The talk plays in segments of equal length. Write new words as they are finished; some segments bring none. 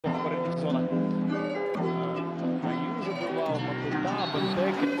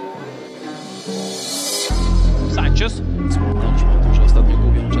Sanchez. Já ostatnio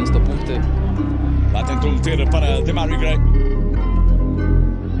gubią często punkty. Lá tentou meter para Demario Gray.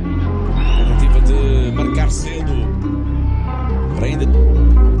 Tentativa de marcar cedo. Para ainda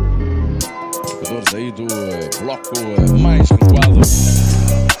jogadores aí do bloco mais recuado.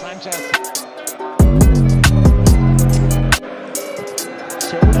 Sanchez.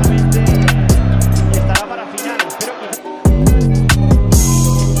 Seguramente estará para final. Espero que.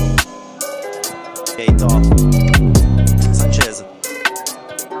 Eita, Sanchez.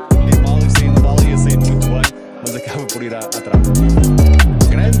 Ia sair muito bem, mas acaba por ir à trave.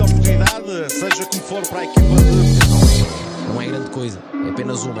 Grande oportunidade, seja como for para a equipa de... Não é grande coisa, é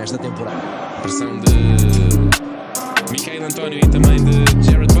apenas uma esta temporada. Pressão de Michael António e também de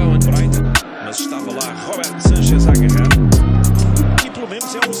Jared Bowen, mas estava lá Robert Sanchez a agarrar. E pelo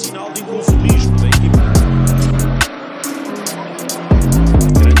menos é um sinal de inconformismo da equipa.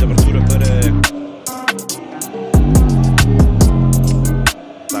 Grande abertura para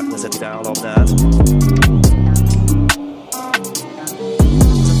Wagner's a down on that.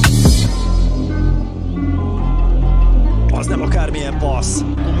 Posso deslocar-me em posse.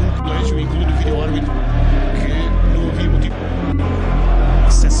 Como um colégio, incluindo o vídeo-árbitro, que não havia motivo.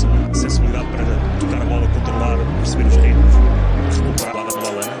 Acessibilidade para tocar a bola, controlar, perceber os ritmos, recuperar lá da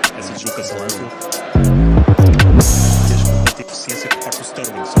bola, essa deslocação ampla. Desde bastante eficiência por parte do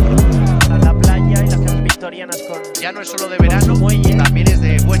Sterling. A la playa y las casas victorianas con. Ya no es solo de verano, también es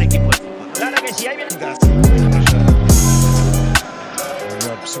de buen equipo de fútbol. Claro que sí, ahí viene.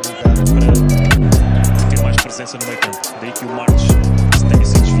 Melhor possibilidade para ter mais presença no meio campo. Daí que o March se tenha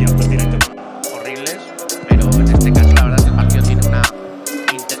sido desviado para a direita. Horribles, pero en este caso la verdad es que el partido tiene una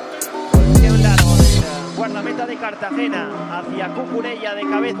Posición largo del guardameta de Cartagena hacia Cucurella de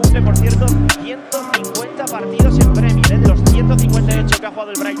cabeza. Cumple, por cierto, 150 partidos en Premier, de los 158 que ha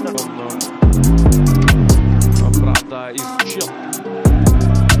jugado el Brighton. Правда, изучил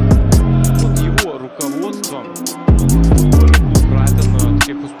под его руководством Брайтон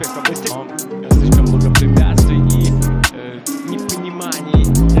таких успехов достиг. Слишком много препятствий и непониманий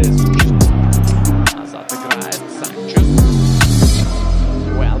существует. Назад играет Санчес.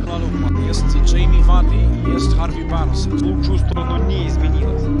 Есть Джейми Варди, есть Харви Барнс. Чувство, но не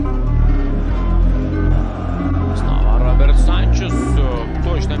изменилось. Снова Роберт Санчес.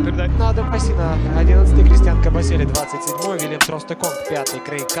 Точно передача. На Адамасина 11-й, Кристиан Кабасели 27-й, Вильям Тростеконг 5-й,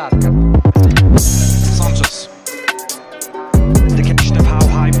 Крейг Каркер. Sanchez. Indication of how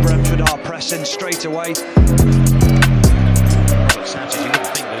high Brentford are pressing straight away. Sanchez, you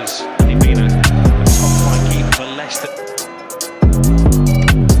wouldn't think there's only been a top flight keeper for less than.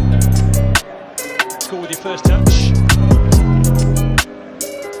 Score with your first touch.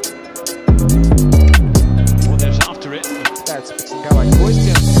 Or there's after it. Пытается потинговать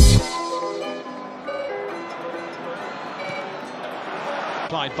гости.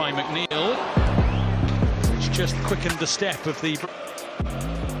 Applied by McNeil, which just quickened the step of the.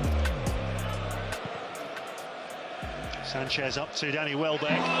 Sanchez up to Danny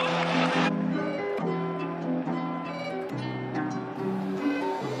Welbeck.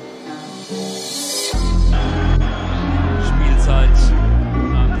 Spielzeit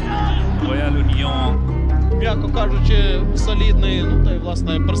Royal Union. М'яко кажучи, солідний, ну та й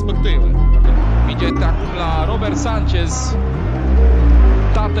власне перспективи. Idzie takla Robert Sanchez.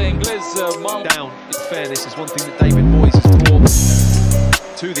 Tata Inglez down. In fairness, is one thing that David Moyes has brought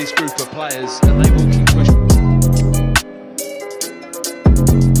to this group of players, and they will keep pushing.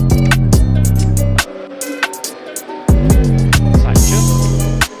 Sanchez.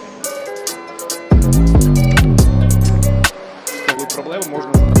 З тобою проблеми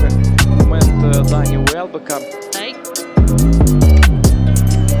можна сказати. Момент Дані Уелбека.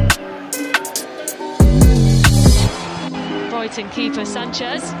 Brighton keeper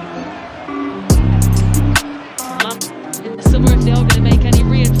Sanchez. In the summer, if they are going to make any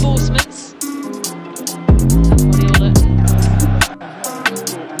reinforcements.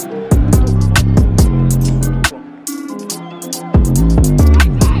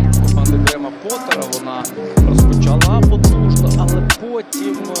 Команда Грема Поттера, вона rozpoczęła potężnie, ale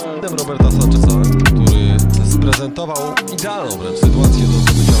potem Roberta Sancheza, który sprezentował idealną wręcz sytuację do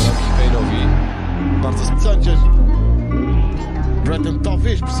zdobycia bramki Kane'owi. Bardzo Sanchez. Brandon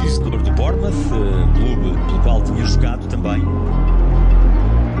talvez precise Do Bournemouth, clube pelo qual tinha jogado também.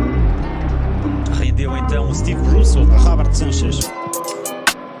 Rendeu então Steve Bruce ou Robert Sanchez.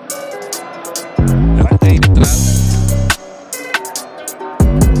 Vai ter ido atrás.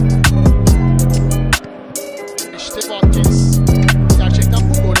 İşte Watkins gerçekten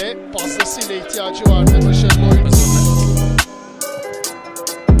bu gole fazlasıyla ihtiyacı vardı. Başarılı oyun.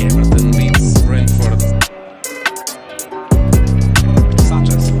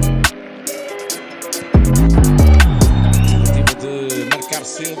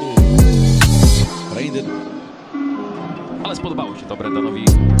 cedo para ainda. Ale spodobało się to Brendanowi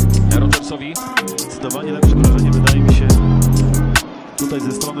Rodgersowi. Zdecydowanie lepsze wrażenie wydaje mi się tutaj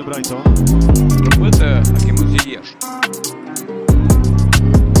ze strony Brighton. Uite, aqui nos dias.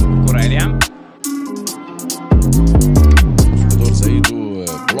 Corelia. Jogadores aí do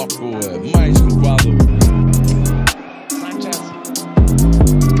bloco mais recuado. Sanchez.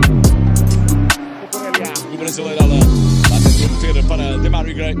 Corelia. O brasileiro Alan vai tentar meter para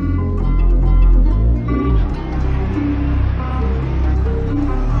Demario Gray.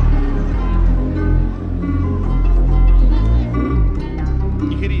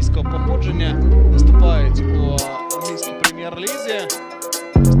 Нігерійського походження виступають у англійській прем'єр-лізі.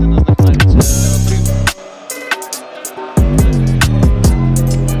 Частина з них навіть отримує.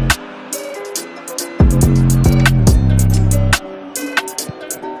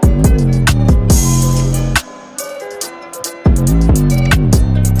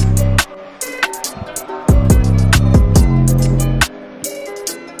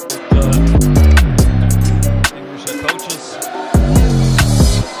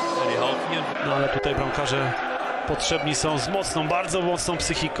 No ale tutaj bramkarze potrzebni są z mocną, bardzo mocną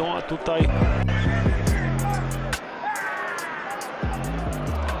psychiką, a tutaj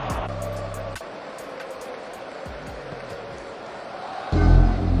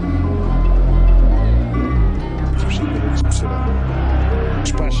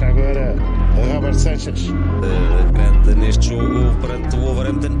Despacha agora Robert Sanchez. Grande neste jogo perante o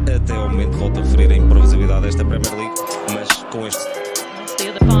Wolverhampton, até ao momento volto a referir a imprevisibilidade desta Premier League, mas com este. The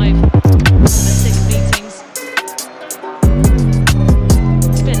other 5 the 6 meetings.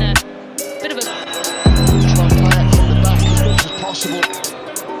 It's been a bit of a Try and play it from the back as much as possible.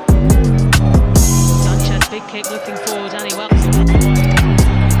 Sanchez big kick looking forward anyway.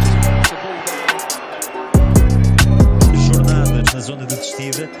 jornadas na zona de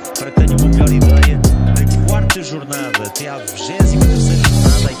descida para que tenham uma melhor ideia. Da quarta jornada até à 23ª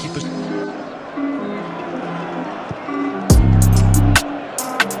jornada, a equipas.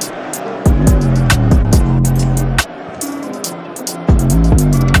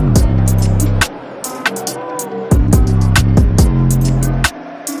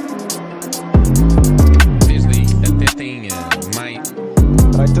 Desde aí até tem mais.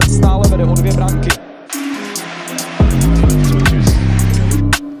 Brighton stále vede o 2 branky.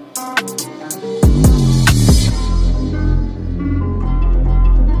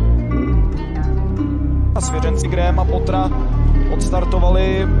 Svěřenci Graham a Pottera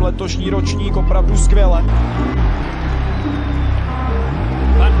odstartovali letošní ročník opravdu skvěle.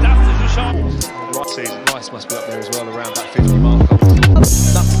 Fantastyczny shot. Season. Rice must be up there as well, around that 50 mark.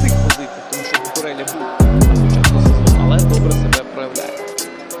 На цих позиціях, тому що Кукурелля був на початку сезону, але добре себе проявляє.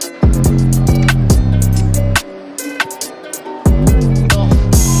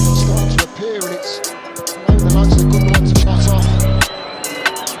 Starting to appear and it's maybe the likes of the good ones to shut off.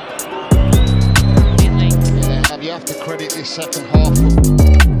 Yeah, you have to credit this second half.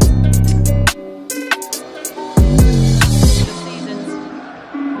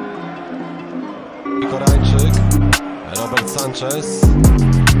 Koreańczyk, Robert Sanchez.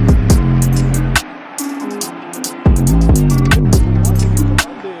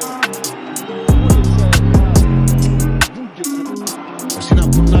 Assinato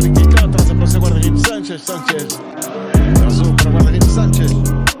por una victoria tras a próxima guarda-redes Sanchez. Azul para guarda-redes Sanchez.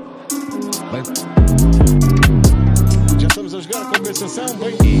 Bem. Já estamos a jogar a compensação,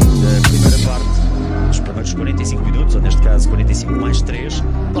 bem. E da primeira parte, os primeiros 45 minutos, ou neste caso 45 mais 3.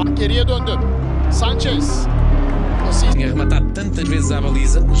 Geriye döndü. Sanchez. Tinha rematado tantas vezes à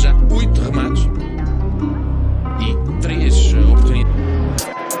baliza, já 8 remates e 3 oportunidades.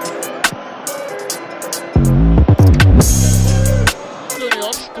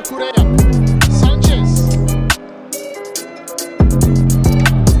 Dönüyor. Kukureya. Sanchez.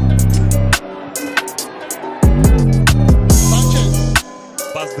 Sanchez.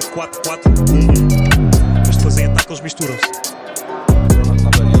 Base de 4-4-1-1. Mas depois em ataque eles misturam-se.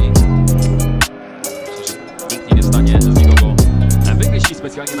 Nikt nie stanie z nikogo wygryźć,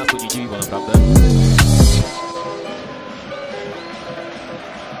 specjalnie nas to nie dziwi, bo naprawdę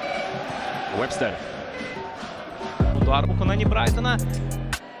Webster. Удар у виконанні Брайтона.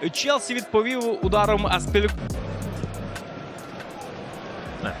 Челсі відповів ударом Аспілюк.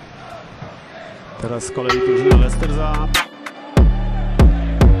 Teraz z kolei drużyna Leicester za